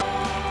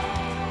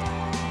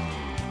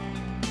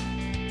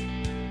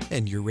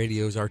And your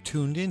radios are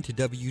tuned in to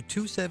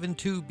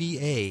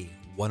W272BA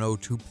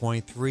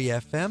 102.3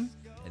 FM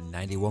and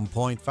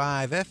 91.5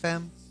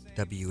 FM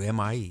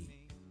WMIE.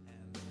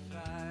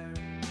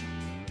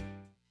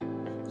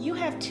 You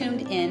have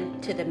tuned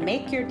in to the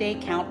Make Your Day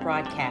Count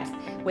broadcast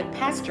with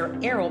Pastor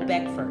Errol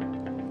Beckford,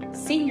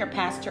 Senior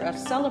Pastor of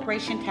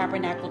Celebration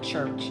Tabernacle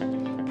Church,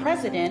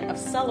 President of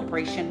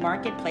Celebration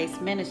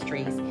Marketplace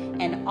Ministries,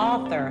 and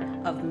author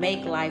of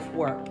Make Life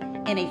Work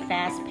in a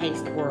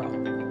Fast-Paced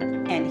World.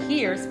 And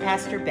here's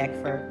Pastor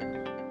Beckford.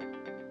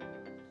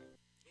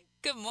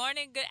 Good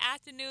morning, good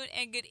afternoon,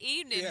 and good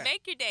evening. Yeah.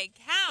 Make your day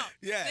count.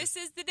 Yes. This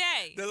is the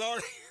day the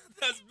Lord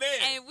has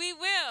made. And we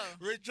will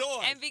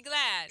rejoice and be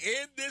glad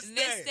in this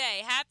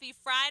day. Happy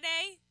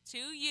Friday to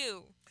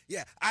you.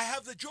 Yeah, I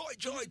have the joy.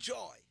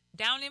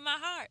 Down in my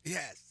heart.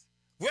 Yes.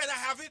 Where I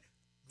have it?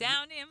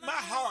 Down in my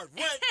heart.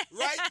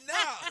 Right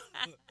now.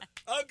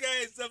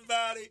 Okay,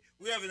 somebody.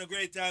 We're having a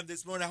great time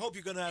this morning. I hope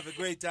you're going to have a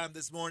great time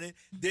this morning.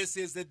 This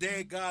is the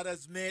day God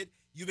has made.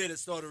 You better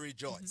start to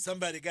rejoice. Mm-hmm.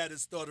 Somebody got to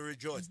start to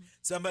rejoice. Mm-hmm.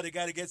 Somebody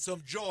got to get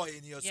some joy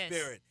in your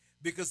spirit,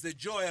 because the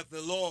joy of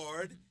the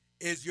Lord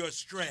is your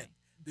strength.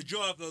 The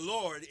joy of the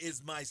Lord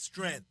is my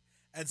strength.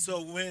 And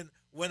so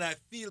when I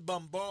feel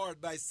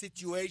bombarded by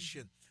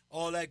situation,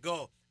 all I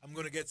go, I'm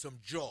going to get some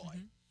joy.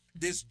 Mm-hmm.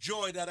 This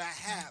joy that I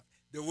have,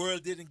 the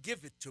world didn't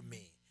give it to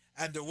me.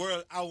 And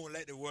I won't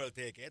let the world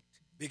take it,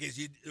 because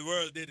the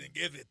world didn't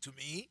give it to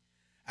me.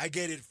 I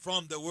get it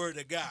from the Word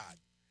of God,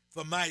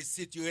 from my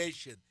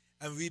situation.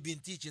 And we've been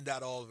teaching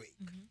that all week.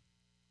 Mm-hmm.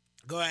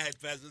 Go ahead,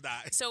 Pastor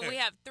Di. So we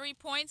have 3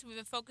 points. We've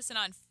been focusing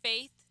on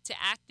faith to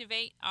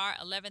activate our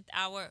 11th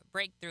hour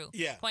breakthrough.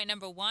 Yeah. Point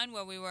number 1,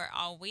 where we were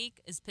all week,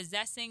 is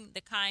possessing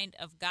the kind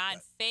of God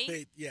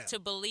faith to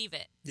believe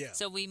it. Yeah.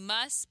 So we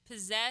must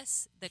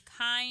possess the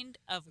kind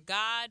of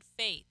God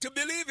faith. To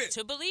believe it.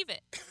 To believe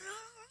it.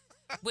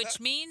 Which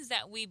means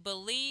that we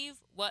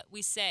believe what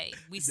we say.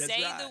 We That's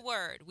say right. the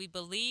word. We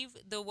believe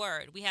the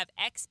word. We have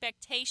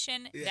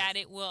expectation that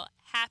it will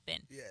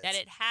happen, that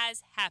it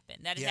has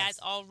happened, that it has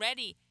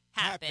already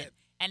happened,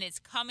 and it's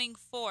coming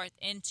forth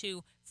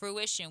into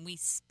fruition. We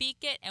speak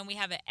it, and we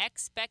have an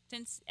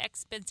expectation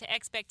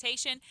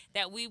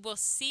that we will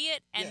see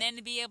it and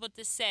then be able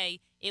to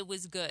say it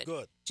was good.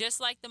 Just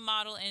like the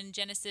model in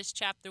Genesis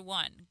chapter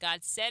 1.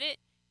 God said it,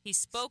 he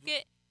spoke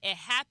it, it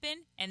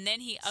happened, and then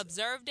he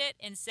observed it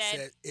and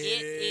said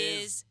it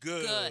is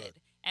good.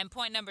 And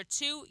point number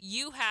 2,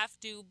 you have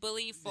to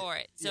believe for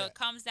it. So it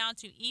comes down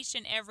to each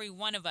and every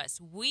one of us.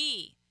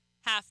 We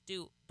have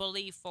to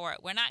believe for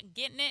it. We're not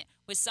getting it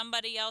with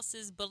somebody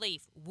else's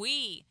belief.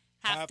 We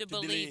have to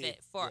believe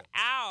it for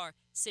our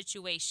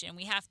situation.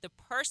 We have to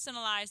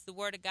personalize the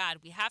Word of God.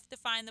 We have to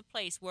find the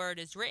place where it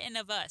is written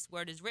of us,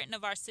 where it is written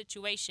of our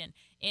situation,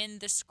 in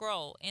the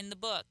scroll, in the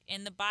book,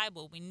 in the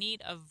Bible. We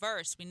need a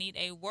verse. We need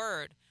a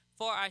word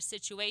for our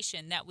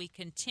situation that we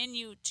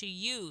continue to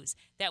use,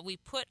 that we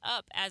put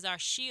up as our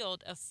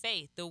shield of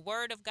faith. The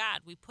Word of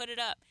God, we put it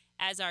up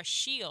as our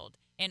shield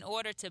in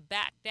order to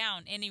back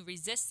down any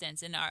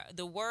resistance, and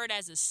the Word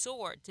as a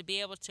sword to be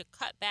able to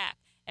cut back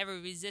every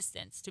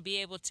resistance, to be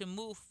able to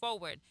move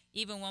forward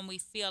even when we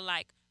feel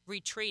like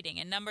retreating.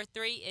 And number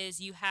 3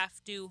 is you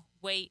have to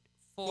wait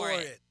for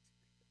it.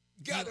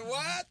 Got to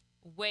what?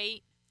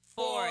 Wait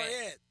for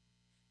it.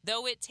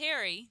 Though it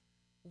tarry,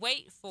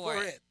 wait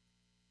for it.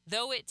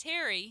 Though it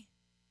tarry,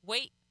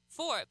 wait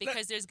for it,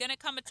 because there's going to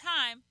come a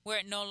time where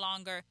it no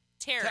longer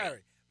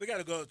tarry. We got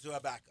to go to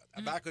Habakkuk.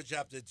 Habakkuk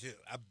chapter 2.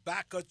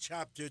 Habakkuk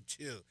chapter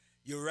 2.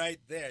 You're right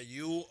there.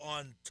 You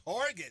on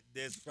target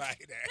this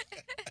Friday.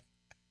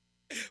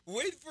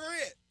 Wait for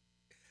it.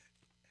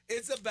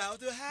 It's about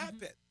to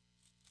happen.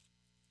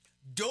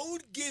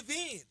 Don't give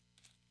in.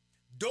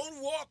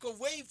 Don't walk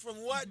away from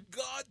what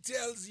God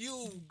tells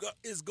you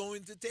is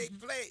going to take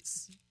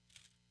place.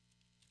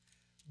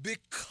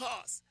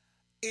 Because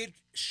it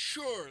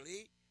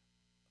surely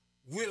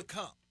will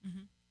come.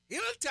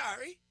 It'll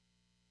tarry,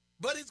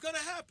 but it's going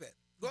to happen.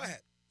 Go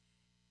ahead.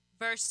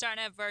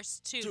 Starting at verse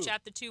 2,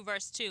 chapter 2,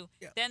 verse 2.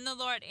 Yeah. Then the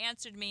Lord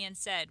answered me and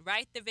said,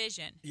 write the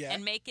vision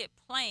and make it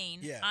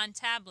plain on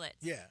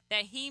tablets,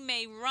 that he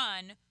may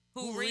run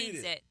who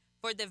reads it.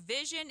 For the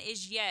vision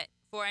is yet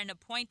for an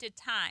appointed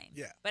time,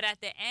 but at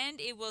the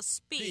end it will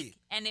speak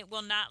and it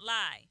will not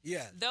lie.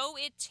 Though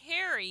it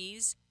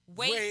tarries,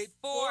 wait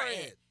for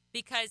it,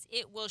 because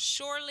it will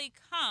surely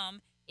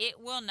come, it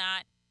will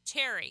not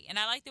tarry. And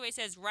I like the way it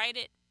says, write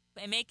it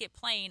and make it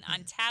plain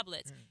on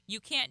tablets. You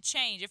can't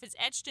change. If it's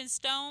etched in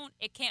stone,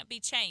 it can't be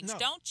changed. No.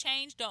 Don't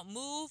change. Don't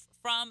move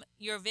from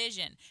your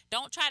vision.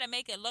 Don't try to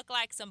make it look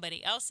like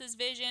somebody else's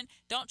vision.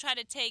 Don't try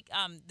to take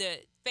the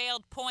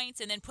failed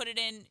points and then put it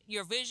in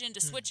your vision to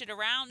switch it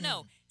around.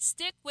 No.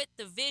 Stick with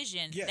the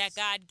vision that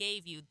God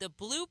gave you, the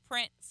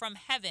blueprint from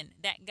heaven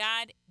that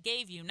God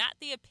gave you, not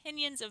the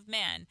opinions of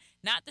men,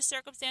 not the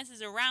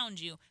circumstances around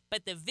you,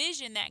 but the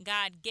vision that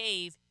God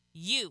gave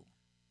you.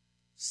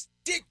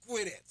 Stick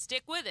with it.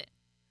 Stick with it.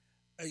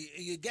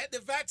 You get the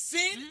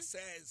vaccine, it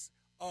says,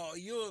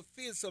 you'll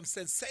feel some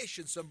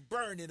sensation, some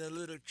burning, a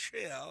little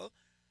chill.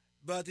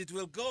 but it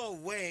will go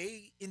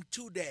away in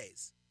 2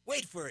 days.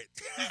 Wait for it.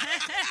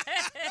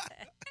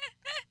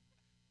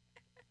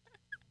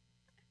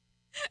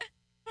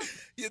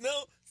 You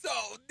know? So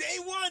day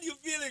one, you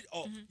feel it.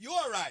 Oh, you're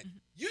all right.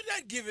 You're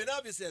not giving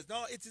up. He says,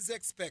 no, it is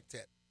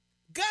expected.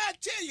 God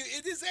tell you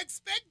it is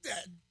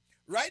expected.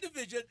 Write a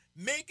vision,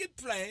 make it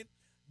plain.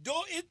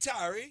 Though it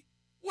tarry,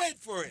 wait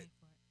for it.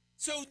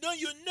 So now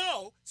you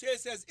know. So it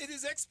says, it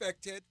is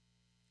expected.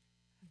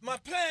 My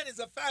plan is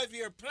a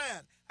 5-year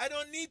plan. I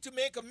don't need to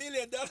make $1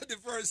 million the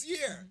first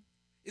year.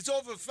 It's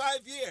over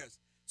 5 years.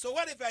 So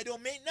what if I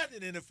don't make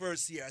nothing in the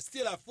first year? I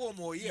still have 4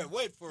 more years.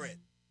 Wait for it.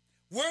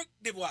 Work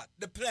the what?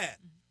 The plan.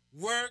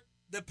 Work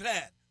the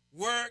plan.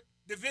 Work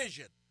the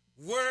vision.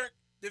 Work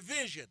the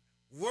vision.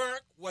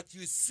 Work what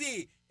you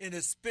see in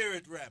the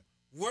spirit realm.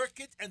 Work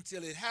it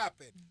until it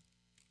happens.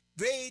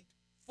 Wait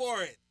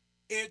for it.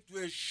 It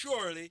will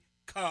surely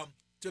come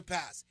to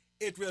pass.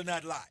 It will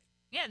not lie.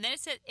 Yeah, and then it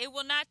said it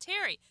will not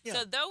tarry. Yeah.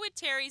 So though it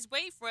tarries,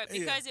 wait for it,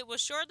 because it will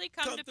surely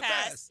come to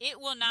pass. It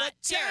will not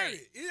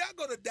tarry. You're not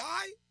going to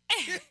die.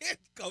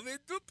 It's coming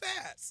to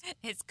pass.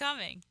 It's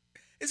coming.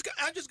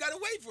 I just got to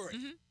wait for it.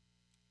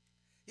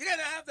 You got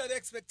to have that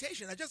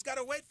expectation. I just got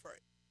to wait for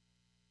it.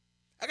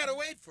 I got to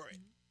wait for it.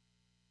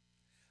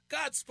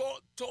 God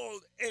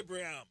told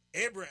Abraham,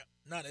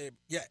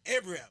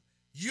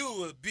 you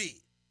will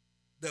be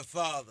the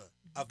father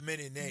of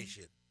many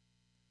nations.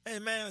 Hey,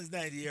 man was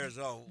 90 years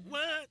old.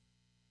 What?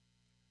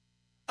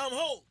 I'm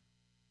old.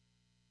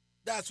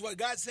 That's what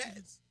God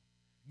says.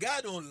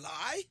 God don't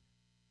lie.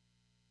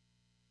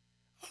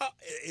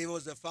 He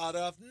was the father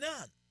of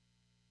none.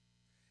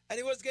 And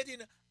he was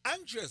getting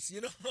anxious,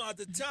 at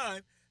the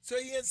time. So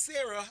he and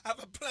Sarah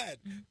have a plan,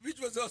 which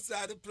was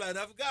outside the plan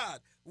of God,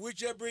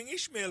 which will bring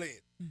Ishmael in.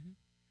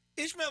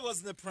 Ishmael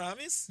wasn't a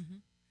promise,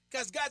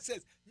 because God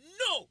says,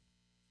 no,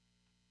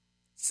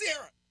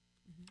 Sarah,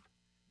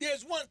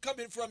 there's one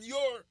coming from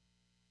your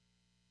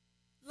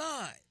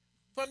line,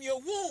 from your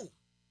womb.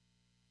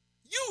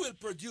 You will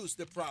produce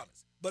the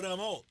promise, but I'm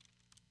old.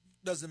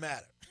 Doesn't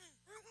matter.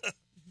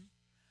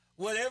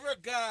 Whatever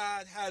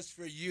God has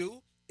for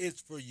you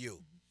is for you.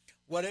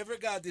 Whatever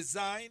God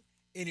designed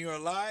in your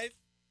life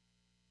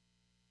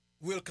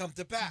will come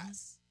to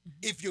pass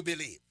if you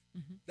believe.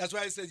 That's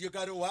why it says you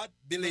got to what?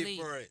 Believe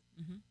for it.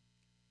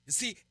 You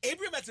see,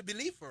 Abraham had to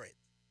believe for it.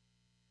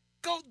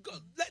 Go,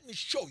 let me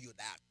show you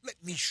that. Let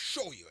me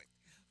show you it.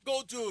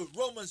 Go to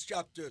Romans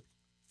chapter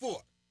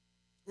 4.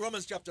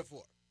 Romans chapter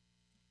 4.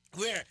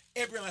 Where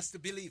Abraham has to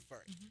believe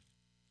for it.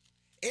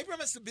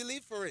 Abraham has to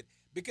believe for it.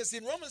 Because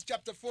in Romans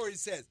chapter 4 it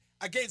says,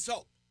 against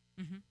hope.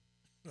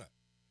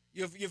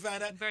 You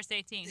find that? Verse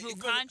 18. Who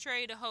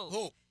contrary to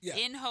hope,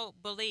 in hope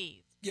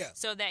believed.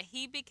 So that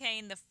he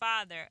became the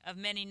father of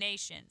many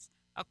nations,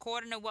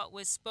 according to what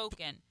was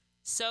spoken.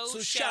 So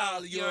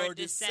shall your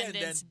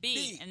descendants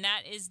be. And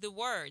that is the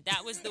word.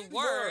 That was the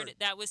word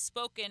that was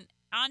spoken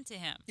unto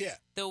him.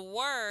 The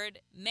word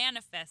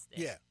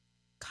manifested.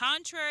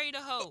 Contrary to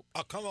hope.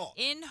 Come on.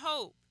 In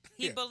hope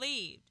he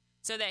believed,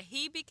 so that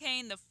he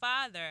became the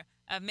father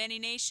of many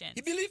nations.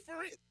 He believed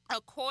for it.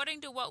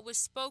 According to what was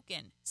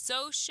spoken,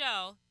 so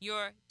shall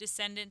your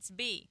descendants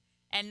be.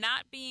 And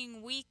not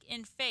being weak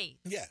in faith,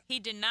 he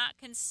did not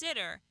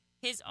consider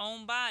his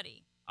own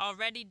body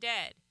already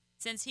dead,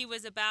 since he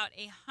was about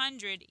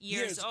 100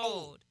 years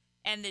old,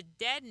 and the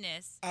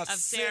deadness of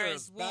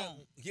Sarah's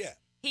womb.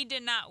 He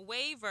did not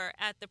waver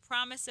at the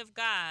promise of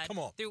God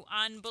through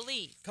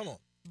unbelief,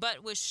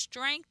 but was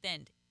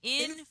strengthened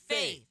in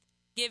faith,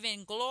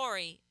 giving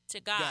glory to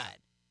God,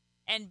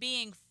 and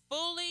being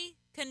fully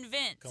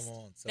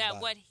convinced that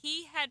what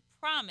he had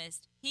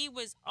promised, he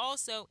was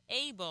also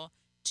able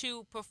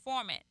to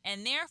perform it,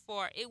 and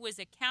therefore it was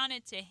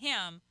accounted to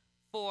him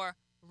for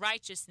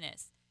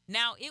righteousness.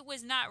 Now it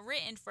was not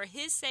written for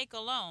his sake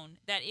alone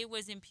that it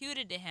was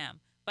imputed to him,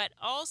 but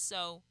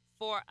also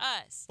for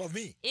us. For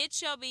me. It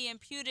shall be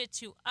imputed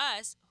to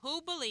us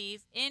who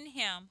believe in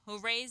him who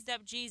raised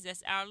up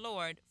Jesus our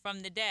Lord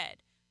from the dead,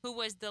 who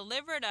was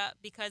delivered up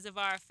because of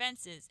our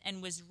offenses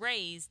and was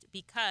raised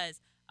because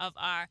of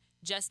our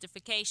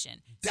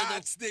justification.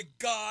 That's the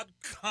God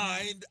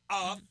kind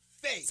of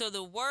faith. So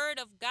the word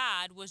of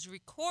God was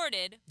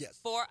recorded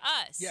for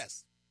us.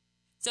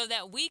 So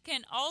that we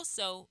can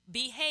also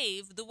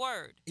behave the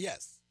word.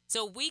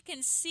 So we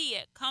can see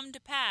it come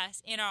to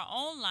pass in our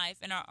own life,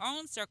 in our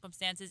own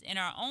circumstances, in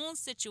our own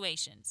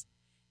situations,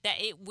 that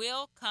it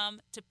will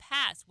come to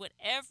pass.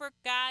 Whatever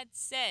God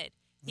said,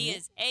 he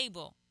is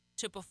able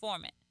to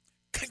perform it.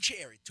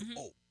 Contrary to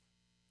hope.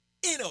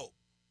 In hope,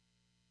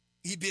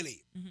 he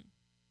believed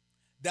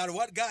that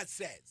what God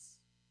says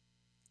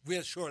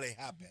will surely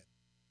happen.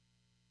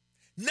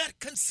 Not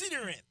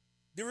considering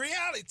the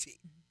reality.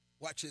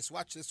 Watch this,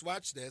 watch this,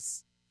 watch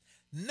this.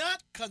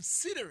 Not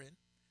considering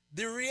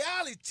the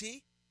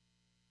reality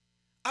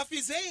of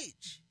his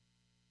age.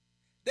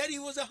 That he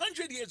was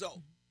 100 years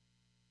old.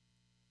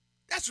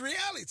 That's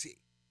reality.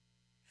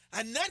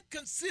 And not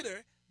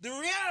consider the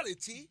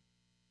reality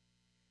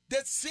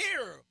that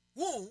Sarah's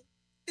womb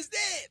is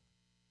dead.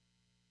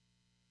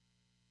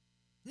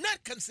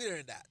 Not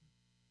considering that.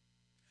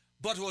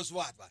 but was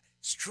what?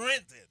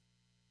 Strengthened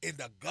in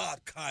the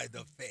God kind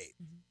of faith.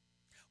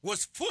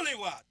 Was fully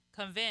what?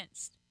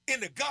 Convinced.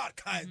 In the God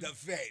kind of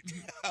faith.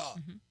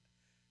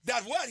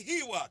 That what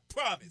he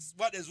promised,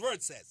 what his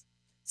word says.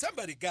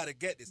 Somebody got to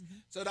get this.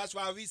 So that's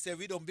why we say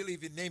we don't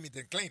believe in name it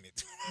and claim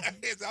it.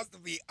 It has to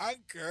be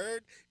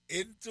anchored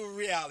into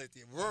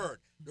reality.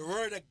 The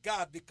word of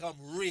God become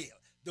real.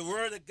 The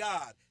word of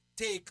God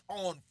take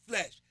on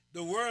flesh.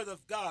 The word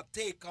of God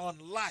take on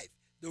life.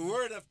 The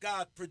word of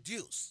God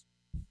produce.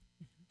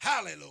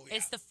 Hallelujah.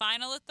 It's the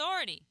final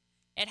authority.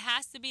 It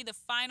has to be the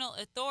final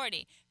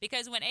authority,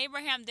 because when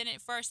Abraham didn't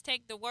first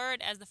take the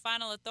word as the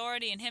final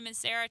authority and him and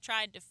Sarah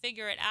tried to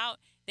figure it out,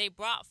 they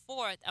brought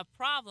forth a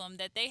problem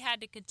that they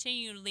had to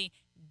continually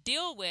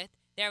deal with.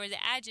 There was an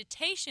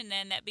agitation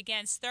then that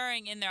began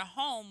stirring in their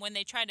home when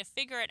they tried to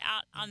figure it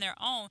out on their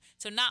own.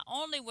 So not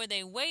only were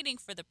they waiting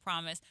for the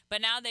promise,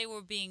 but now they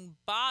were being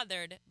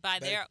bothered by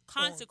their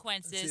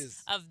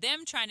consequences of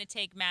them trying to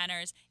take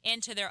matters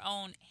into their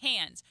own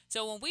hands.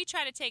 So when we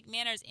try to take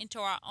matters into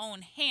our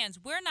own hands,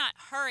 we're not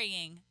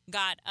hurrying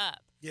God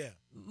up. Yeah.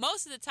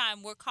 Most of the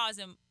time, we're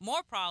causing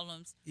more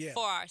problems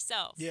for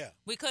ourselves. Yeah.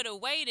 We could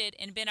have waited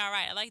and been all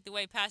right. I like the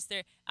way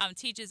Pastor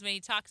teaches when he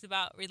talks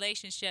about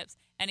relationships,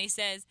 and he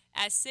says,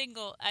 as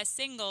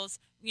singles,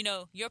 you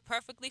know, you're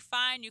perfectly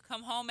fine. You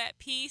come home at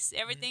peace.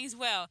 Everything's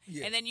well.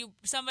 Yeah. And then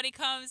somebody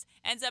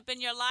ends up in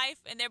your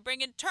life, and they're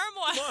bringing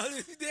turmoil.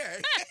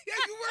 Yeah,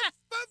 you were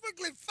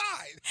perfectly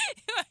fine.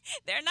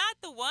 They're not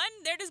the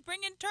one. They're just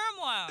bringing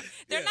turmoil.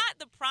 They're not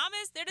the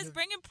promise. They're just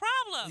bringing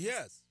problems.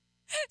 Yes.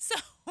 So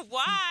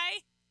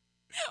why?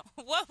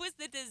 What was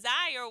the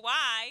desire?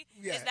 Why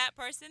is that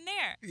person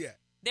there? Yeah.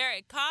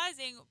 They're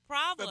causing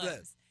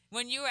problems.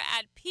 When you were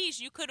at peace,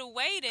 you could have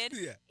waited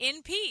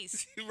in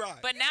peace.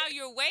 Right. But now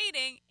you're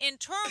waiting in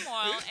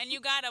turmoil, and you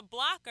got a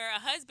blocker, a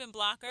husband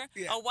blocker,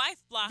 a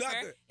wife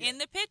blocker in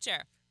the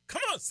picture.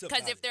 Come on,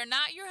 somebody. Because if they're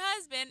not your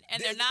husband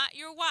and they're not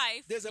your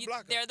wife, they're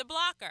the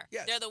blocker.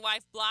 Yes. They're the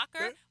wife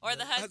blocker or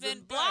the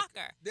husband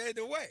blocker. They're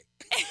the way.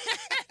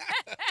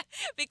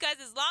 Because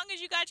as long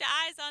as you got your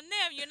eyes on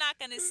them, you're not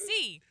going to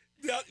see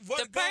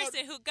the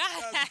person who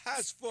God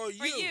has for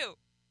you.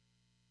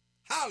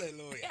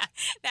 Hallelujah. Yeah,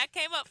 that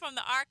came up from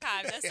the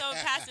archives. That's some of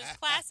Pastor's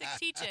classic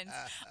teachings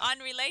on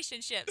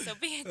relationships. So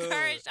be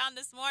encouraged on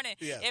this morning.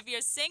 If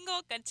you're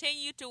single,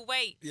 continue to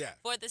wait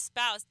for the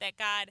spouse that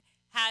God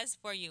has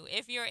for you.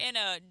 If you're in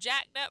a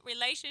jacked up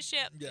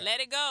relationship, let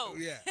it go.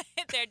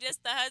 They're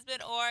just the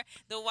husband or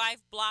the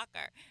wife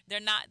blocker. They're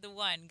not the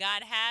one.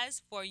 God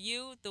has for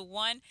you the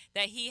one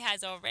that he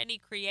has already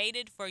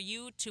created for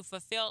you to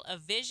fulfill a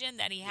vision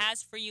that he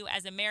has for you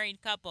as a married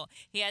couple.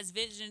 He has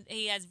vision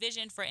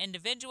for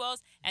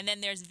individuals, and then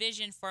there's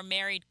vision for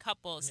married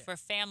couples, for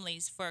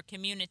families, for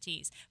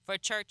communities, for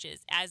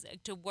churches, as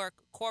to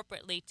work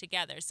corporately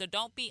together. So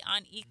don't be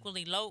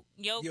unequally yoked.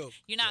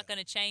 You're not going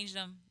to change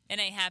them. It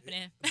ain't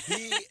happening.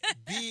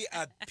 Be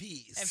at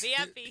peace. And be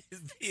at peace.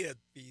 Be at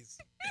peace.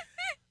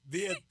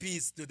 Be at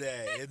peace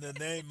today. In the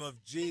name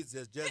of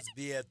Jesus, just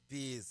be at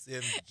peace.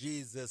 In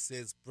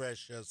Jesus'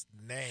 precious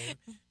name,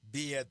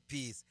 be at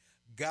peace.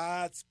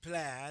 God's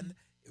plan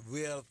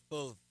will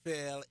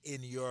fulfill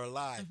in your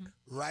life.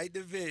 Write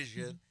the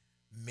vision,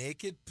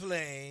 make it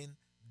plain,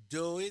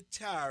 do it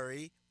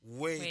tarry,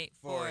 wait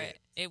for it.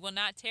 It will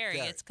not tarry.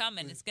 It's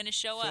coming. It's going to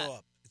show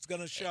up. It's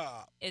going to show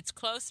up. It's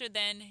closer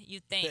than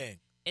you think.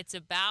 It's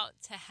about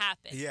to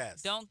happen.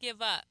 Yes. Don't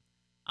give up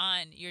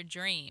on your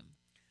dream.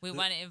 We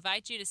want to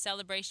invite you to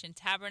Celebration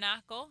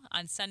Tabernacle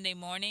on Sunday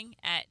morning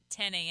at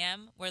 10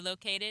 a.m. We're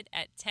located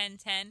at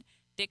 1010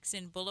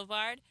 Dixon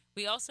Boulevard.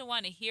 We also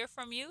want to hear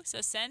from you,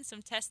 so send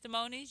some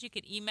testimonies. You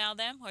could email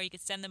them or you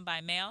could send them by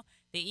mail.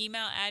 The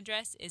email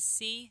address is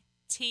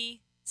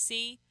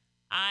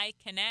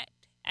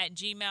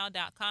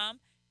ctciconnect@gmail.com.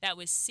 That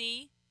was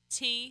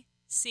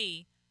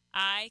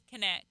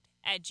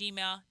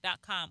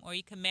ctciconnect@gmail.com. Or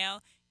you can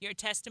mail your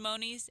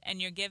testimonies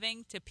and your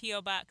giving to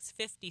P.O. Box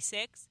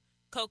 56,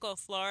 Cocoa,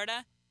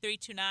 Florida,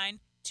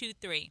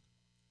 32923.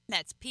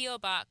 That's P.O.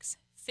 Box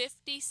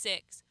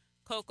 56,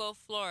 Cocoa,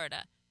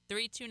 Florida,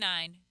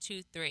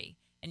 32923.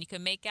 And you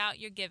can make out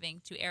your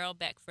giving to Errol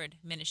Beckford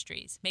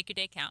Ministries. Make your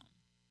day count.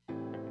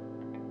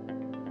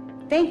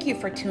 Thank you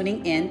for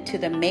tuning in to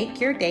the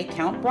Make Your Day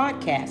Count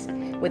broadcast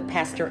with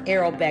Pastor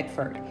Errol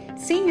Beckford,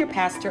 Senior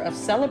Pastor of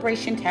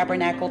Celebration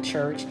Tabernacle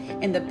Church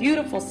in the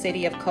beautiful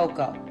city of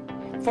Cocoa.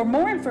 For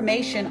more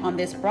information on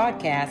this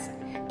broadcast,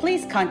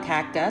 please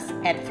contact us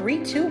at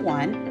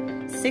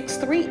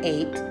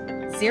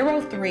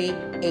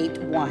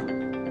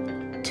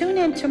 321-638-0381. Tune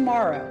in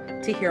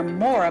tomorrow to hear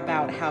more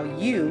about how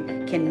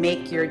you can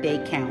make your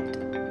day count.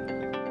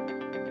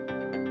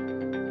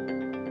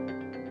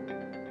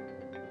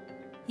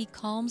 He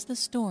calms the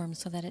storm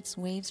so that its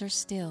waves are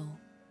still.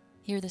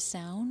 Hear the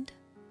sound?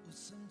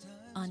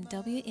 On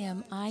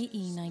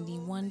WMIE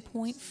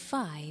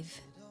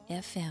 91.5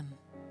 FM.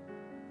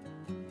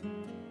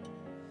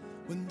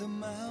 When the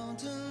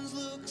mountains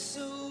look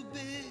so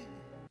big.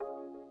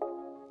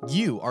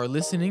 You are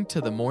listening to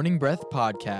the Morning Breath Podcast.